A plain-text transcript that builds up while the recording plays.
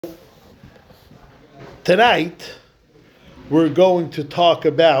Tonight, we're going to talk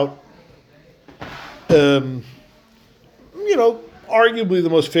about, arguably the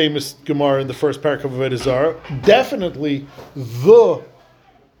most famous Gemara in the first parak of Avodah Zarah. Definitely the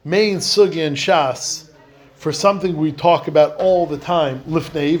main sugya in Shas for something we talk about all the time,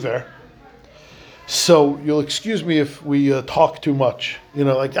 Lifnei Iver. So you'll excuse me if we talk too much. I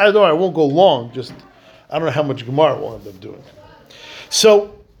know I won't go long, just I don't know how much Gemara we'll end up doing.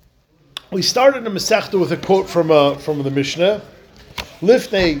 So we started in Masechta with a quote from the Mishnah.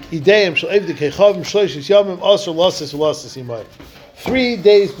 Lifnei ideim shel evdei kechavim shloshis yamim asur lasis v'lasis imayim. 3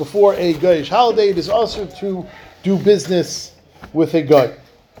 days before a goyish holiday, it is also to do business with a goy.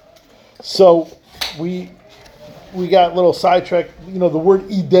 So we got a little sidetracked. The word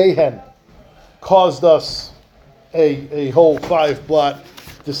idehen caused us a whole 5-blot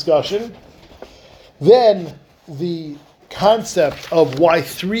discussion. Then the concept of why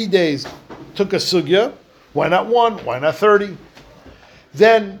 3 days took a sugya. Why not 1? Why not 30?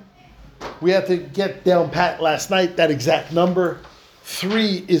 Then we had to get down pat last night that exact number.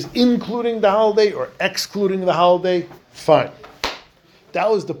 3 is including the holiday or excluding the holiday. Fine. That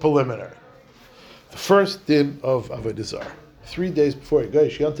was the preliminary. The first din of Avodah Zarah. 3 days before a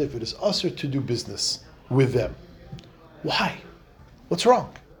Goyish Yontif, it is usher to do business with them. Why? What's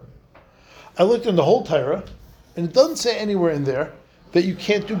wrong? I looked in the whole Torah, and it doesn't say anywhere in there that you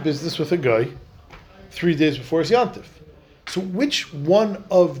can't do business with a guy 3 days before his Yontif. So which one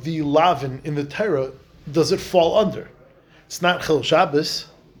of the lavin in the Torah does it fall under? It's not Chil Shabbos.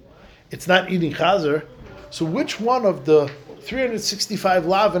 It's not eating Chazer. So which one of the 365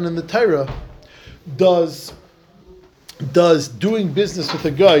 lavin in the Torah does doing business with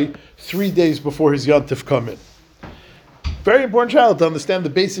a guy 3 days before his Yontif come in? Very important, child, to understand the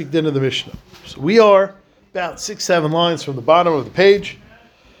basic din of the Mishnah. So we are about 6-7 lines from the bottom of the page.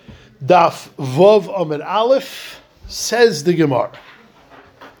 Daf Vav Amid Aleph, says the Gemara.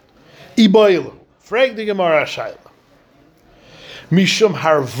 Iboilu, frag the Gemara Shayla. Mishum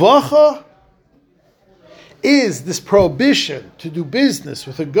Harvacha, is this prohibition to do business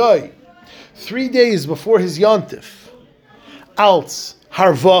with a guy 3 days before his Yontif, als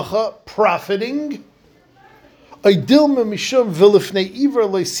Harvacha, profiting, Aidilma Mishum Vilifnei Iver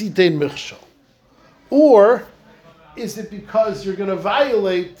Leisitein Michshal. Or is it because you're going to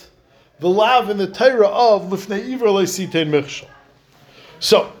violate the lav in the Torah of Lifnei Iver Leisitein Michshal?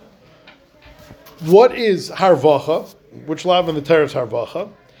 So, what is Harvacha? Which lav in the Torah is Harvacha?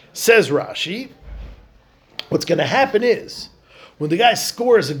 Says Rashi, what's going to happen is, when the guy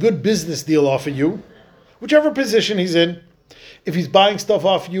scores a good business deal off of you, whichever position he's in, if he's buying stuff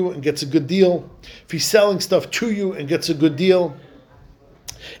off you and gets a good deal, if he's selling stuff to you and gets a good deal,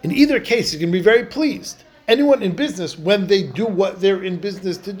 in either case, he's going to be very pleased. Anyone in business, when they do what they're in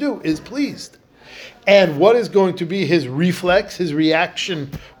business to do, is pleased. And what is going to be his reflex, his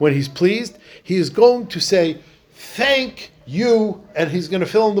reaction when he's pleased? He is going to say, thank you, and he's going to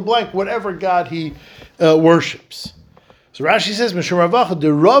fill in the blank, whatever God he worships. So Rashi says, Mishum Ravacha, de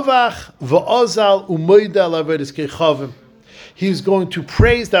Ravach v'ozal u'moida l'avodas kechavim. He's going to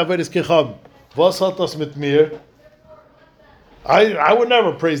praise the avodas kechavim. V'asatas mitmir. I would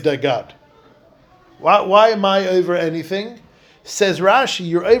never praise that God. Why am I over anything? Says Rashi,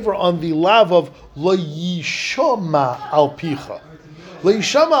 you're over on the lav of lo yishama al picha. Lo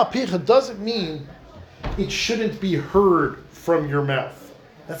yishama al picha doesn't mean it shouldn't be heard from your mouth.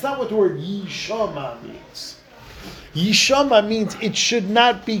 That's not what the word yishama means. Yishama means it should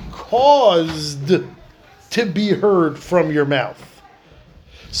not be caused to be heard from your mouth.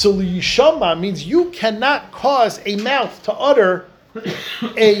 So yishama means you cannot cause a mouth to utter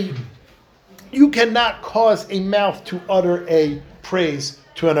a praise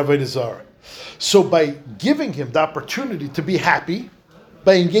to an Avodah Zarah. So by giving him the opportunity to be happy,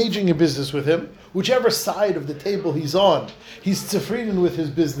 by engaging in business with him, whichever side of the table he's on, he's tzefrinen with his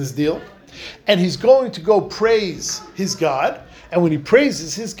business deal, and he's going to go praise his God, and when he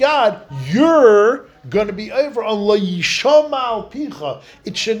praises his God, you're going to be over on lo yishama al picha.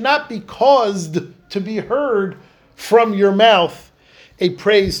 It should not be caused to be heard from your mouth a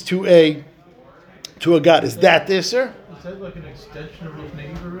praise to a God. Is that this, sir? Is that like an extension of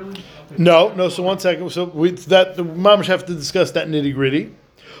Lifnei Iver, really? No. So 1 second. So the mamash have to discuss that nitty gritty,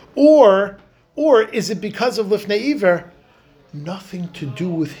 or is it because of Lifnei Iver? Nothing to do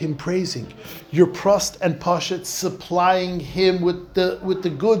with him praising. Your Prost and Pashat supplying him with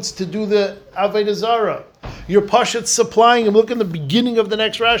the goods to do the Avodah Zarah. Your Pashat supplying him. Look in the beginning of the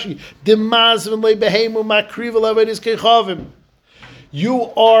next Rashi.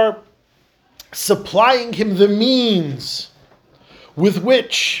 You are supplying him the means with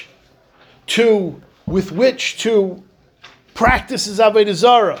which to with which to practice his Avodah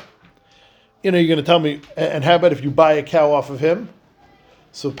Zarah. You're going to tell me, and how about if you buy a cow off of him?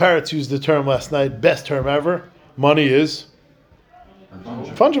 So Parrots used the term last night, best term ever. Money is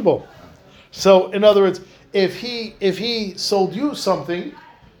fungible. So in other words, if he sold you something,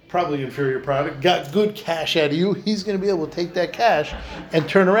 probably inferior product, got good cash out of you, he's going to be able to take that cash and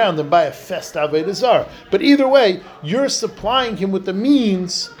turn around and buy a fest Avodah Zarah. But either way, you're supplying him with the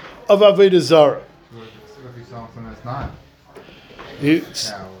means of Avodah Zarah. What if he's something that's not?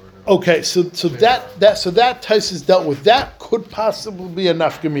 Okay, so that Taisus dealt with. That could possibly be a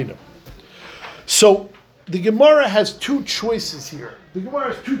nafkamina. So the Gemara has two choices here.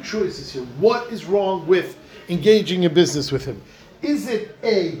 What is wrong with engaging in business with him? Is it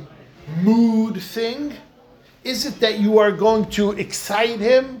a mood thing? Is it that you are going to excite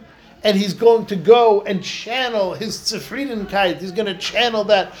him and he's going to go and channel his Zufriedenkeit? He's going to channel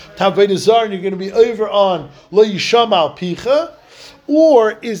that Avodah Zarah and you're going to be over on Lo Yisham Al Picha?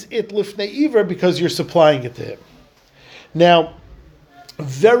 Or is it Lifnei Iver because you're supplying it to him? Now,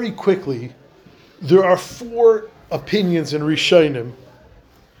 very quickly, there are four opinions in Rishonim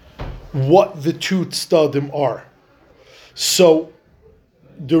what the two tzaddim are. So,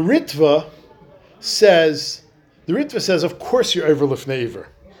 the Ritva says, of course you're over Lifnei Iver.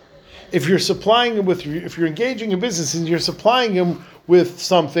 If you're supplying him if you're engaging in business and you're supplying him with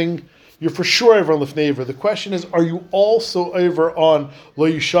something, you're for sure over on Lifnei Iver. The question is, are you also over on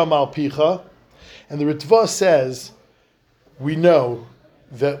Lo Yisham Al Picha? And the Ritva says, we know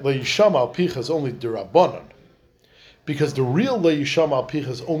that Lo Yisham Al Picha is only D'Rabbanan. Because the real Lo Yisham Al Picha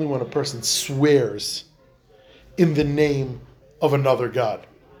is only when a person swears in the name of another God.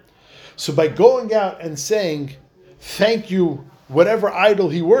 So by going out and saying, thank you, whatever idol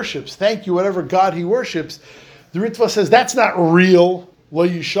he worships, thank you, whatever God he worships, the Ritva says that's not real Lo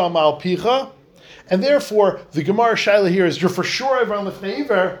Yisham Al Picha, and therefore the Gemara Shaila here is you're for sure over on Lifnei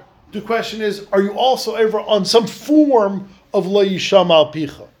Iver. The question is, are you also over on some form of Lo Yisham Al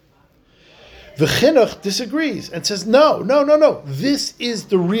Picha? The Chinuch disagrees and says no. This is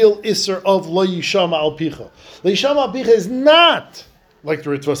the real Isser of Lo Yisham Al Picha. Lo Yisham Al Picha is not, like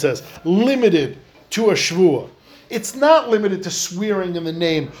the Ritva says, limited to a shvuah. It's not limited to swearing in the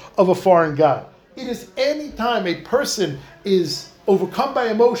name of a foreign god. It is any time a person is overcome by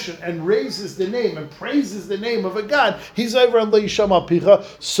emotion and raises the name and praises the name of a god, he's over on Lo Yisham Al Picha.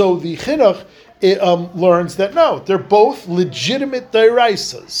 So the Chinuch learns that no, they're both legitimate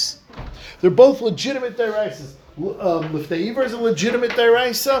deraisas. Lifnei Iver is a legitimate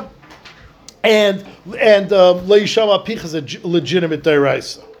deraisa, and Lo Yisham Al Picha is a legitimate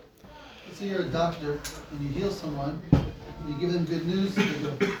deraisa. Let's say you're a doctor and you heal someone, and you give them good news, and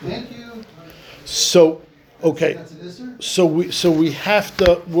they go, thank you. So, okay. That's an Isser? So we have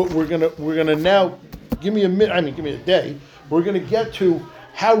to. We're gonna now. Give me a minute. Give me a day. We're gonna get to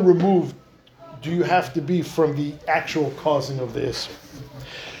how removed do you have to be from the actual causing of the issue.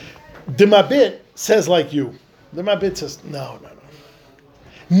 The Mabit says like you. The Mabit says no.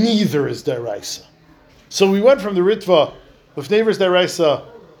 Neither is deraisa. So we went from the Ritva, Lifnei Iver is deraisa,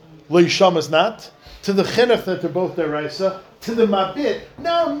 Lo Yisham is not, to the Chinuch that they're both deraisa, to the Mabit.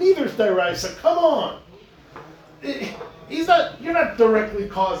 No, neither is deraisa. Come on. He's not. You're not directly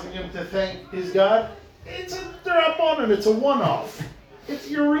causing him to thank his God. It's a D'Rabbanan. It's a one-off.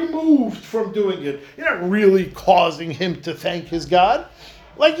 You're removed from doing it. You're not really causing him to thank his God.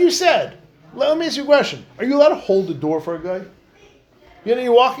 Like you said, let me ask you a question. Are you allowed to hold the door for a guy?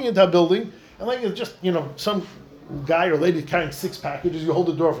 You're walking into a building, and like it's just, some guy or lady carrying 6 packages, you hold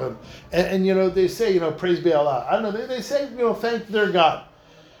the door for them. And they say, praise be Allah. I don't know, they say, thank their God.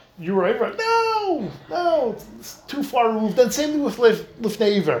 You were right? No, it's too far removed. Then same thing with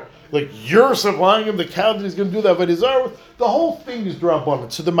Lifnei Iver. Like, you're supplying him the cow that he's going to do that, but the whole thing is D'Rabbanan.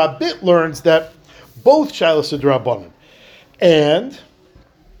 So the Mabit learns that both shilas are D'Rabbanan.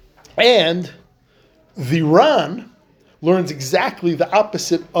 And the Ran learns exactly the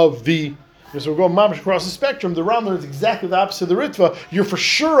opposite of the. So we're going mamish across the spectrum. The Ran learns exactly the opposite of the Ritva. You're for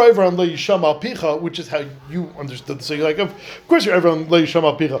sure over on Lo Yisham Al Picha, which is how you understood. So you're like, of course you're over on Lo Yisham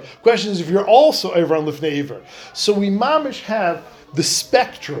Al Picha. Question is if you're also over on Lifnei Iver. So we mamish have the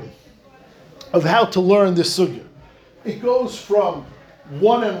spectrum of how to learn this sugya. It goes from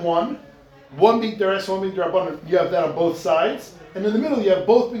 1 and 1 being Deraisa, one being D'Rabbanan. You have that on both sides. And in the middle, you have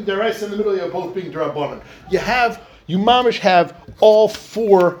both being Deraisa, in the middle, you have both being D'Rabbanan. You mamish have all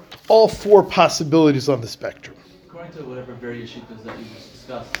four possibilities on the spectrum. According to whatever various shittas that you just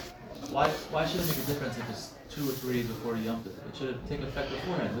discussed, why should it make a difference if it's 2 or 3 days before the Yom Tov? It should take effect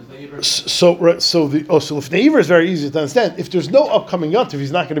beforehand. Lifnei Iver. So Lifnei Iver is very easy to understand. If there's no upcoming Yom Tov,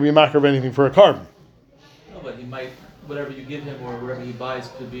 he's not going to be a makar of anything for a carbon. but he might, whatever you give him or whatever he buys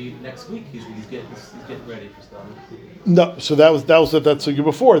could be next week. He's getting ready for stuff. No, so that was that sugya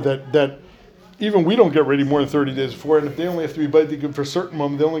before that even we don't get ready more than 30 days before, and if they only have to be baitik for a certain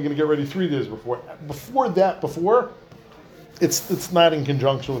moment, they're only going to get ready 3 days before. Before it's not in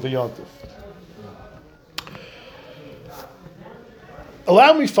conjunction with the yontif.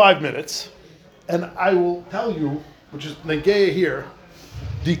 Allow me 5 minutes, and I will tell you, which is Negeya here,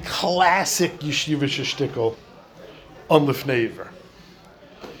 the classic yeshiva shtickle on Lifnei Iver.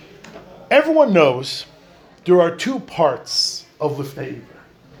 Everyone knows there are 2 parts of Lifnei Iver.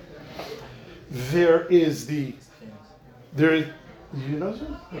 There is you know this?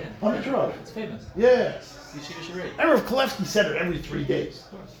 Yeah. On the drug. It's famous. Yes. Yeshiva Sharei. I remember Kalevsky said it every 3 days.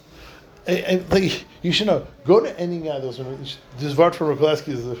 And like, you should know, go to any guy of those. This Vart from Rokolevsky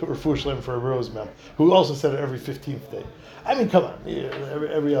is the Refuah Shlema for a Roseman, who also said it every 15th day. I mean, come on,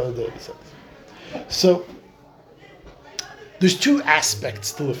 every other day he said it. So, there's 2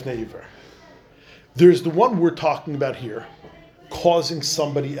 aspects to Lifnei Iver. There's the one we're talking about here, causing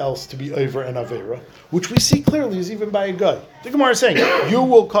somebody else to be over an Avera, which we see clearly is even by a guy. The Gemara is saying, you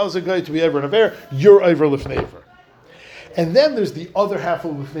will cause a guy to be over an Avera, you're over Lifnei Iver. And then there's the other half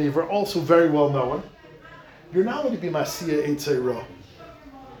of Lifnei Iver, also very well known. You're not going to be Masiya Eitzei Ra.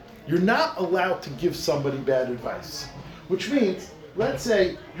 You're not allowed to give somebody bad advice. Which means, let's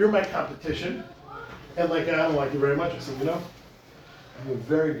say you're my competition, and like I don't like you very much. I said, I'm a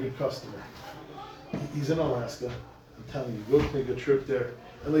very good customer. He's in Alaska. I'm telling you, go take a trip there.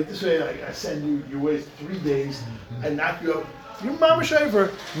 And like this way, I send you, you waste 3 days, I knock you up. You're mamash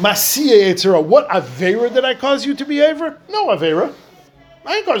over. Masiya Eitzera. What Avera did I cause you to be over? No Avera.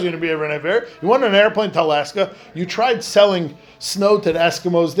 I didn't cause you to be over an Avera. You went on an airplane to Alaska. You tried selling snow to the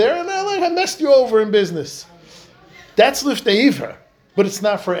Eskimos there, and I messed you over in business. That's Lifnei Iver, but it's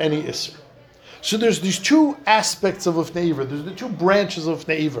not for any Isser. So there's these 2 aspects of Lifnei Iver. There's the 2 branches of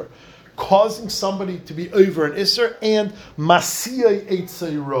Lifnei Iver. Causing somebody to be over an Isser and Masiya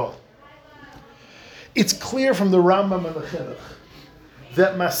Eitzera. It's clear from the Rambam and the Chinuch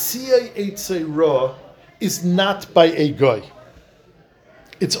that Masiya Eitzei is not by a guy.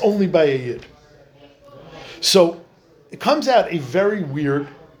 It's only by a yid. So it comes out a very weird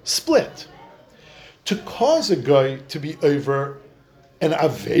split. To cause a guy to be over an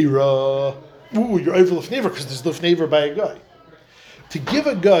Avera, you're over Lifnei Iver because there's Lifnei Iver by a guy. To give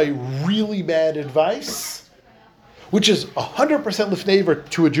a guy really bad advice, which is 100% Lifnei Iver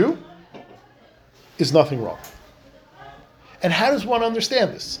to a Jew, is nothing wrong. And how does one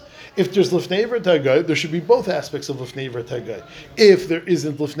understand this? If there's Lifnei Iver to a guy, there should be both aspects of Lifnei Iver to a guy. If there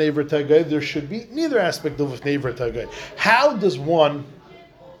isn't Lifnei Iver to a guy, there should be neither aspect of Lifnei Iver to a guy. How does one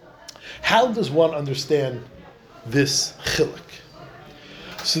understand this chiluk?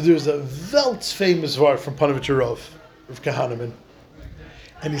 So there's a Welt's famous var from Panovich Rav Kahaneman,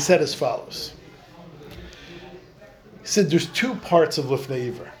 and he said as follows. He said there's 2 parts of Lifnei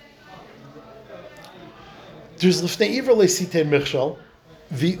Iver. There's Lifnei Iver le'sitein michshal,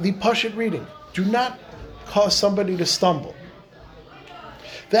 the pashut reading. Do not cause somebody to stumble.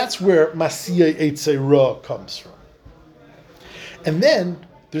 That's where Masiya Eitzei Ra comes from. And then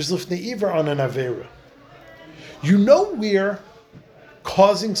there's Lifnei Iver on an Avera. You know where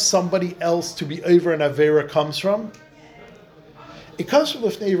causing somebody else to be over an Avera comes from? It comes from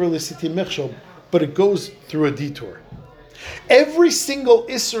Lifnei Iver le'sitein michshal, but it goes through a detour. Every single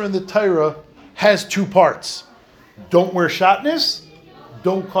Isser in the Torah has 2 parts. Don't wear shatnez,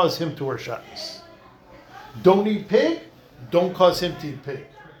 don't cause him to wear shatnez. Don't eat pig, don't cause him to eat pig.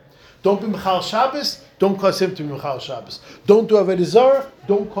 Don't be Michal Shabbos, don't cause him to be Michal Shabbos. Don't do Avodah Zarah,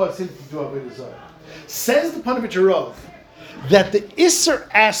 don't cause him to do Avodah Zarah. Says the Panovich Rav that the Isser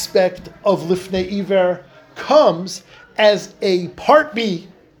aspect of Lifnei Iver comes as a part B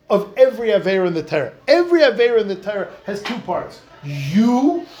of every Avera in the Torah. Every Avera in the Torah has 2 parts.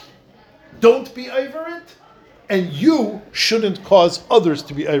 You don't be over it, and you shouldn't cause others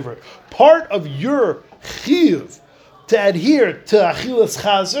to be over it. Part of your chiyuv to adhere to achilas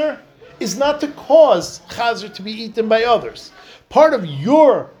chazer is not to cause chazer to be eaten by others. Part of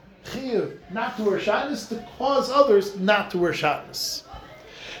your chiyuv not to wear shatnez is to cause others not to wear shatnez.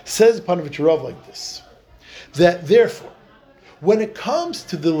 Says Panovich Rav like this, that therefore, when it comes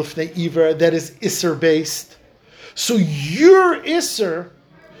to the Lifnei Iver that is Isser based, so your Isser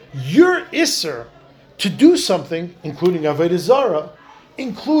to do something, including Avodah Zarah,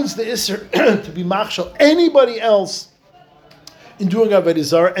 includes the Isser to be machshel anybody else in doing Avodah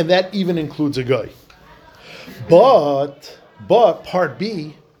Zarah, and that even includes a guy. But part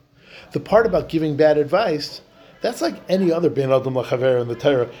B, the part about giving bad advice, that's like any other Ben Adam Lachaver in the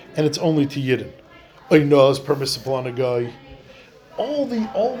Torah, and it's only to Yidden. Oina is permissible on a guy. All these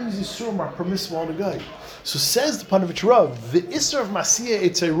isurim are permissible on a guy. So says the Panovich Rav, the Isser of Masiyah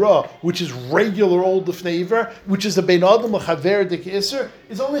Eitzera, which is regular old Lifnei Iver, which is a Bein Adam L'Chaver Dik Isser,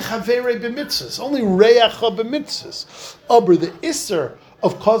 is only Chaverei B'mitzvahs, only Reyacha B'mitzvahs. Aber the Isser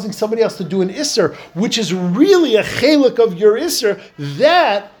of causing somebody else to do an Isser, which is really a Chelik of your Isser,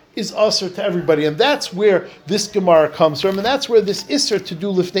 that is Asr to everybody. And that's where this Gemara comes from, and that's where this Isser to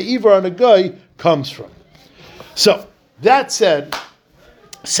do Lifnei Iver on a guy comes from. So, that said,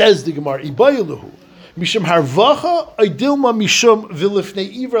 says the Gemara, Ibayiluhu, Mishum harvacha idilma mishum vilifnei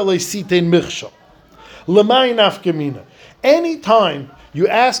ivra leisitein michshal. L'mayin afkamina. Anytime you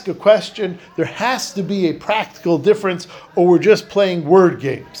ask a question, there has to be a practical difference, or we're just playing word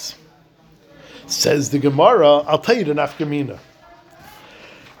games. Says the Gemara, I'll tell you the nafkamina.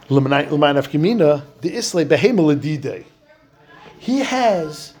 L'mayin afkamina, the islay behema ledidei. He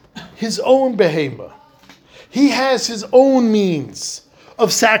has his own behema. He has his own means of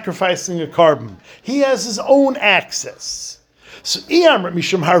sacrificing a carbon. He has his own access. So, if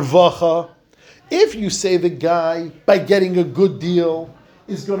you say the guy, by getting a good deal,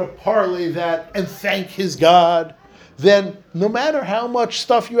 is going to parlay that and thank his God, then no matter how much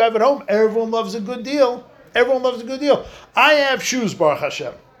stuff you have at home, everyone loves a good deal. Everyone loves a good deal. I have shoes, Baruch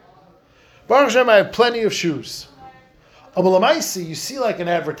Hashem. Baruch Hashem, I have plenty of shoes. Abalamaisi, you see like an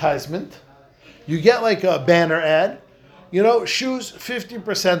advertisement, you get like a banner ad, shoes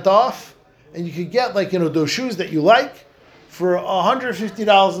 50% off, and you could get those shoes that you like for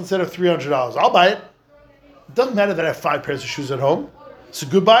 $150 instead of $300. I'll buy it. It doesn't matter that I have 5 pairs of shoes at home. It's a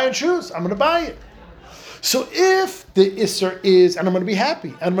good buy in shoes. I'm going to buy it. So if the Isser is, and I'm going to be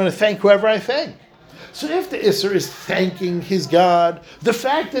happy, I'm going to thank whoever I thank. So if the Isser is thanking his God, the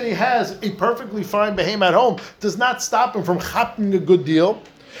fact that he has a perfectly fine behem at home does not stop him from chapping a good deal,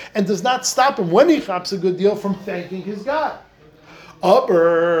 and does not stop him when he chaps a good deal from thanking his God.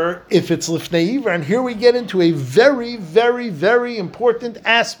 Aber if it's Lifnei Iver, and here we get into a very, very, very important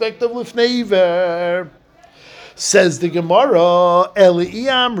aspect of Lifnei Iver. Says the Gemara, Eli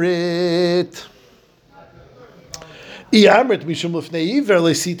Iamrit. Iamrit mishum Lifnei Iver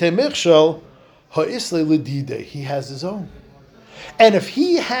le'sitei michshal ha'isle ledidei. He has his own. And if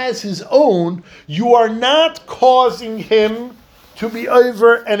he has his own, you are not causing him to be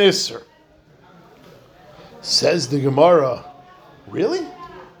over an Isser. Says the Gemara, really?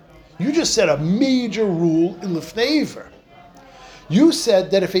 You just said a major rule in Lifnei Iver. You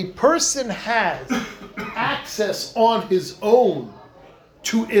said that if a person has access on his own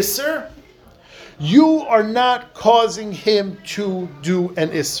to Isser, you are not causing him to do an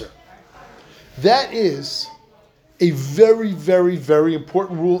Isser. That is a very, very, very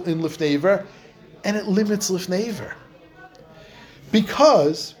important rule in Lifnei Iver, and it limits Lifnei Iver.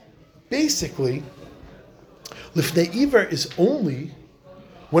 Because, basically, Lifnei Iver is only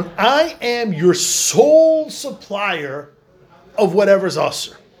when I am your sole supplier of whatever's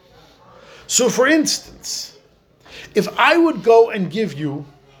Asr. So, for instance, if I would go and give you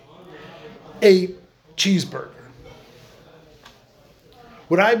a cheeseburger,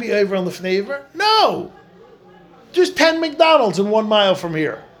 would I be over on Lifnei Iver? No! There's 10 McDonald's in 1 mile from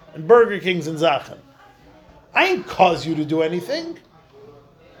here, and Burger King's in Zachem. I ain't cause you to do anything.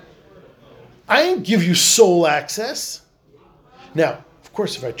 I ain't give you sole access. Now, of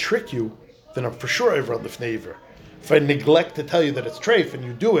course, if I trick you, then I'm for sure over on Lifnei Iver. If I neglect to tell you that it's treif and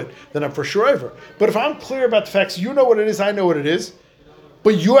you do it, then I'm for sure over. But if I'm clear about the facts, you know what it is, I know what it is,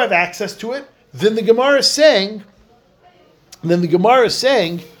 but you have access to it, then the Gemara is saying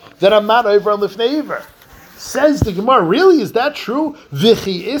that I'm not over on Lifnei Iver. Says the Gemara, really? Is that true?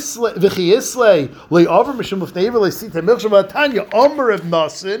 V'chi islei le'aver mishum Lifnei Iver le'sitei milchshav atanya omer of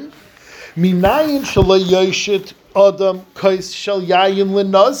nasin minayin shalei yoshit adam kais shal yayin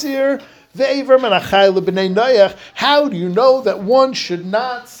lenazir ve'aver menachai lebnei noyach. How do you know that one should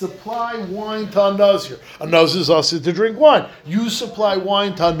not supply wine to a nazir? A nazir is also to drink wine. You supply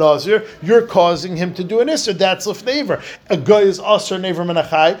wine to a nazir, you're causing him to do an isser. That's Lifnei Iver. A guy is asr never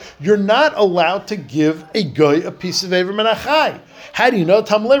menachai. You're not allowed to give a guy a piece of aver menachai. How do you know?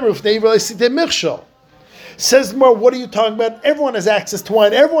 Tam lemer Lifnei Iver le'sitei michshal. Says more, what are you talking about? Everyone has access to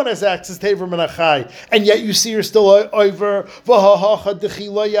wine. Everyone has access to Aver Menachai. And yet you see you're still over.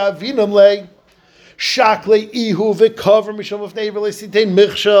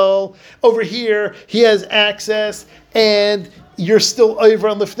 Over here, he has access, and you're still over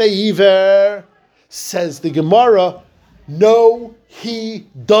on Lifnei Iver. Says the Gemara, no, he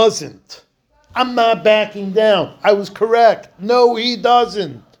doesn't. I'm not backing down. I was correct. No, he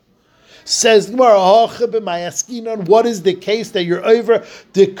doesn't. Says the Gemara, what is the case that you're over?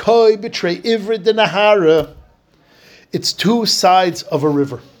 The koi betray ivra de nahara. It's two sides of a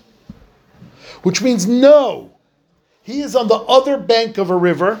river. Which means no. He is on the other bank of a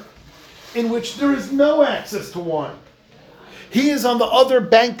river in which there is no access to wine. He is on the other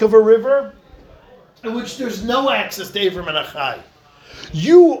bank of a river in which there's no access to Avram and Achai.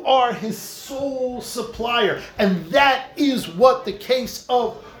 You are his sole supplier, and that is what the case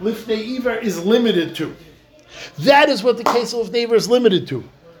of Lifnei Iver is limited to. That is what the case of Lifnei Iver is limited to.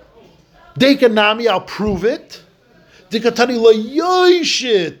 Dekanami, I'll prove it. Dekatani lo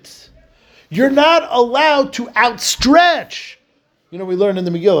yoshit. You're not allowed to outstretch. You know, we learn in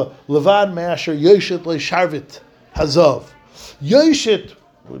the Megillah, Levad me'asher yoshit lo sharvit hazav. Yoshit,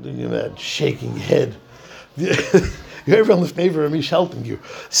 that shaking head. Everyone lift favor of me helping you.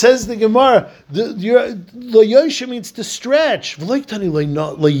 Says the Gemara, lo yosha means to stretch. It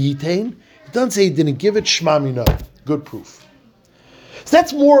doesn't say he didn't give it, shmami no. Good proof. So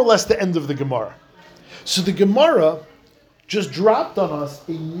that's more or less the end of the Gemara. So the Gemara just dropped on us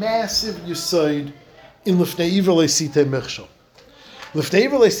a massive yisoid in Lifnei Iver Le'Sitei Michshol. Lifnei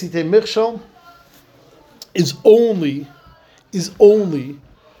Iver Le'Sitei Michshol is only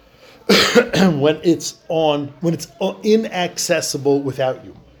when it's inaccessible without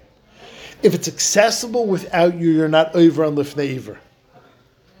you. If it's accessible without you, you're not over on Lifnei Iver.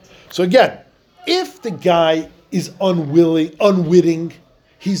 So again, if the guy is unwitting,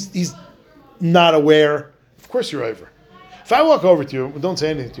 he's not aware, of course you're over. If I walk over to you, don't say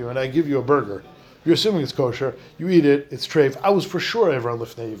anything to you, and I give you a burger, you're assuming it's kosher, you eat it, it's treif, I was for sure over on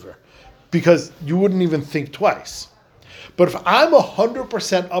Lifnei Iver, because you wouldn't even think twice. But if I'm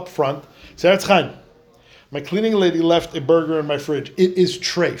 100% upfront, say, that's fine. My cleaning lady left a burger in my fridge. It is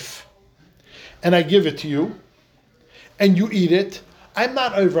treif. And I give it to you, and you eat it. I'm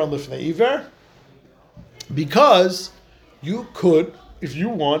not over on Lifnei Iver, because you could, if you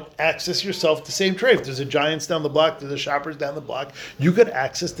want, access yourself the same treif. There's a Giants down the block, there's a Shoppers down the block. You could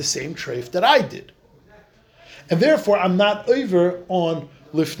access the same treif that I did. And therefore, I'm not over on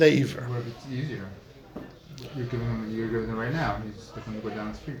Lifnei Iver. What if it's easier? You're giving him right now. He's just going to go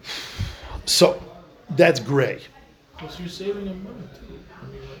down the street. So, that's gray. Well, so you're saving him money too.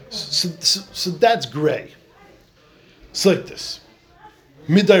 So that's gray. It's like this.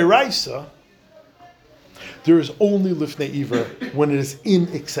 Midairaisa, there is only Lifnei Iver when it is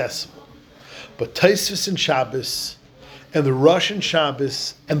inaccessible. But Taisvis and Shabbos, and the Russian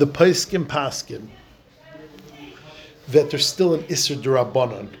Shabbos, and the Paiskim Paskin, that there's still an Isser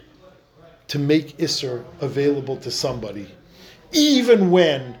D'Rabbanan to make Isser available to somebody, even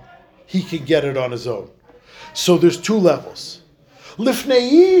when he could get it on his own. So there's two levels.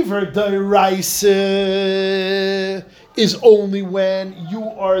 Lifnei Iver D'Oraisa is only when you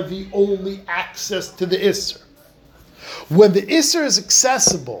are the only access to the Isser. When the Isser is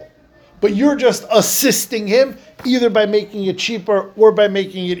accessible, but you're just assisting him, either by making it cheaper or by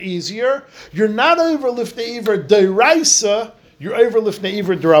making it easier, you're not over Lifnei Iver D'Oraisa, you're over Lifnei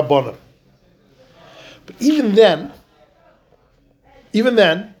Iver D'Rabbanan. But even then,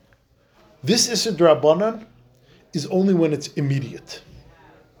 this Isser D'Rabbanan is only when it's immediate.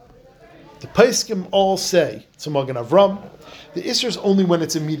 The Paiskim all say, it's a Magen Avram, the Isser is only when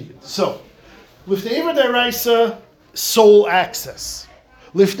it's immediate. So, Lifnei Iver D'Oraisa, sole access.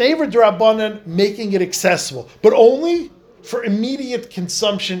 Lifnei Iver D'Rabbanan, making it accessible, but only for immediate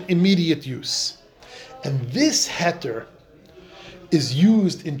consumption, immediate use. And this heter is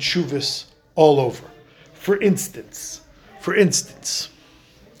used in Chuvas all over. For instance,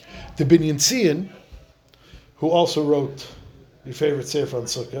 the Binyan Tzion, who also wrote your favorite Sefer on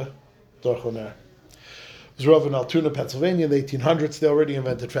Sukkah, Dorch Oner, was Rav in Altoona, Pennsylvania in the 1800s. They already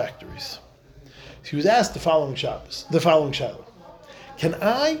invented factories. He was asked the following Shiloh. Can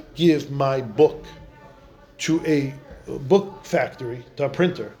I give my book to a book factory, to a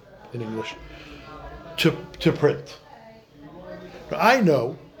printer in English, to print? Now, I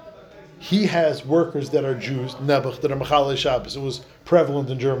know he has workers that are Jews, Nebuch, that are Mechalei Shabbos. It was prevalent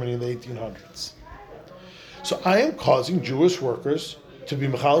in Germany in the 1800s. So I am causing Jewish workers to be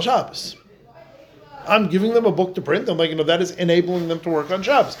Mechalei Shabbos. I'm giving them a book to print. I'm like, that is enabling them to work on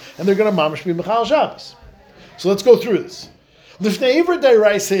Shabbos. And they're going to mamish be Mechalei Shabbos. So let's go through this. Lifnei Iver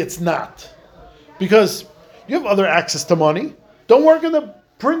D'Oraisa, it's not. Because you have other access to money. Don't work in the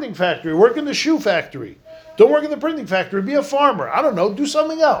printing factory. Work in the shoe factory. Don't work in the printing factory. Be a farmer. I don't know. Do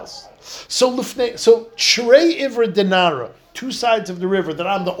something else. So Shrei Iver Dinara, two sides of the river that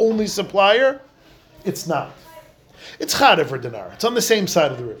I'm the only supplier, it's not. It's Chad Iver Dinara. It's on the same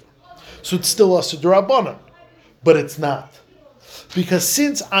side of the river. So it's still Asur D'Rabbanan. But it's not. Because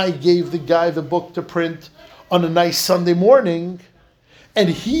since I gave the guy the book to print on a nice Sunday morning, and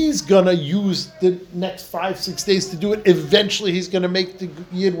he's gonna use the next 5-6 days to do it, eventually he's gonna make the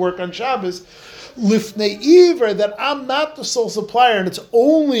Yid work on Shabbos. Lifnei Iver, that I'm not the sole supplier, and it's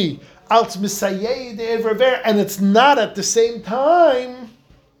only Alts Misayei de Everver, and it's not at the same time,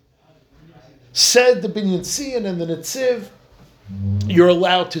 said the Binyan Siyan and the Netziv, you're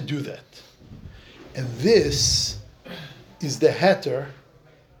allowed to do that. And this is the heter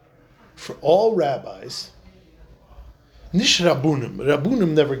for all rabbis. Nish Rabbunim.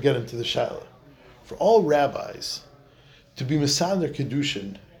 Rabbunim never get into the Shaila. For all rabbis to be Mesader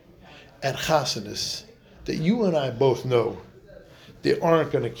Kedushin at Chasanis, that you and I both know they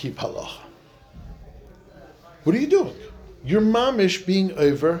aren't going to keep halacha. What are you doing? You're mamish being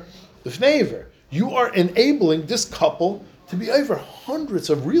over l'fnei iver. You are enabling this couple to be over hundreds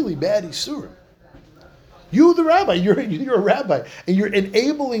of really bad isurim. You, the rabbi, you're a rabbi, and you're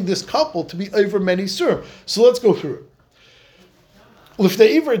enabling this couple to be over many isurim. So let's go through it.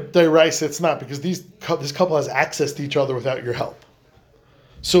 L'fnei iver deraisa, it's not, because this couple has access to each other without your help.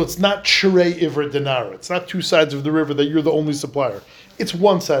 So it's not Shirei Iver Dinar. It's not two sides of the river that you're the only supplier. It's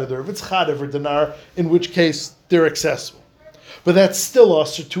one side of the river. It's Chad Iver Dinar, in which case they're accessible. But that's still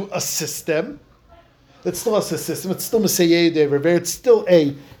also to assist them. That's still us a system. It's still Mesayeh de Rever. It's still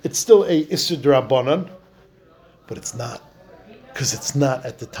a Issur Drabanan. But it's not. Because it's not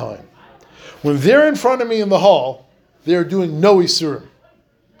at the time. When they're in front of me in the hall, they're doing no Isurim.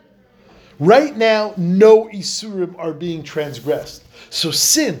 Right now, no Isurim are being transgressed. So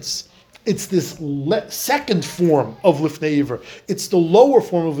since it's this second form of Lifnei Iver, it's the lower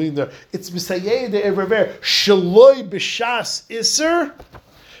form of Lifnei Iver, it's Misayeh de Everver, Shaloi B'Shas Isser,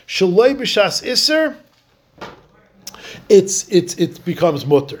 Shaloi B'Shas Isser, it becomes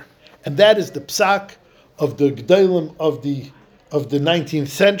mutter. And that is the psak of the G'daylim of the 19th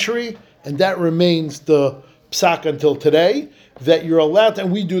century, and that remains the psak until today, that you're allowed to,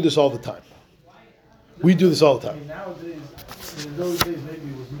 and we do this all the time. We do this all the I time. mean, nowadays, in those days, maybe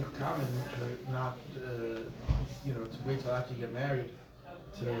it was more common not, to wait till after you get married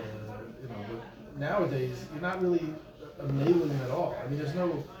to, but nowadays, you're not really enabling them at all. I mean, there's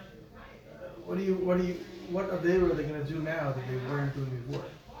no, what are they going to do now that they weren't doing before?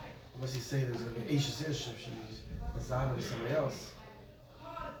 Unless you say there's going to be Ashes Ish if she's Mazana to somebody else.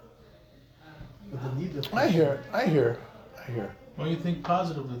 But the need of I hear. What do you think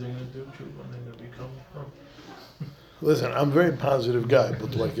positively they're going to do to when they're going to become Listen, I'm a very positive guy,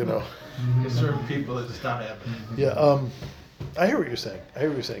 but There's certain people that just not happening. yeah. I hear what you're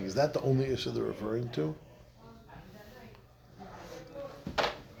saying. Is that the only issue they're referring to?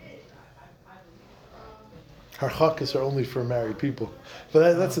 Harchakas are only for married people,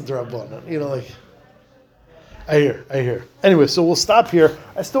 but that's a drabbanan. I hear. Anyway, so we'll stop here.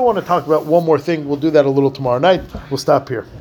 I still want to talk about one more thing. We'll do that a little tomorrow night. We'll stop here.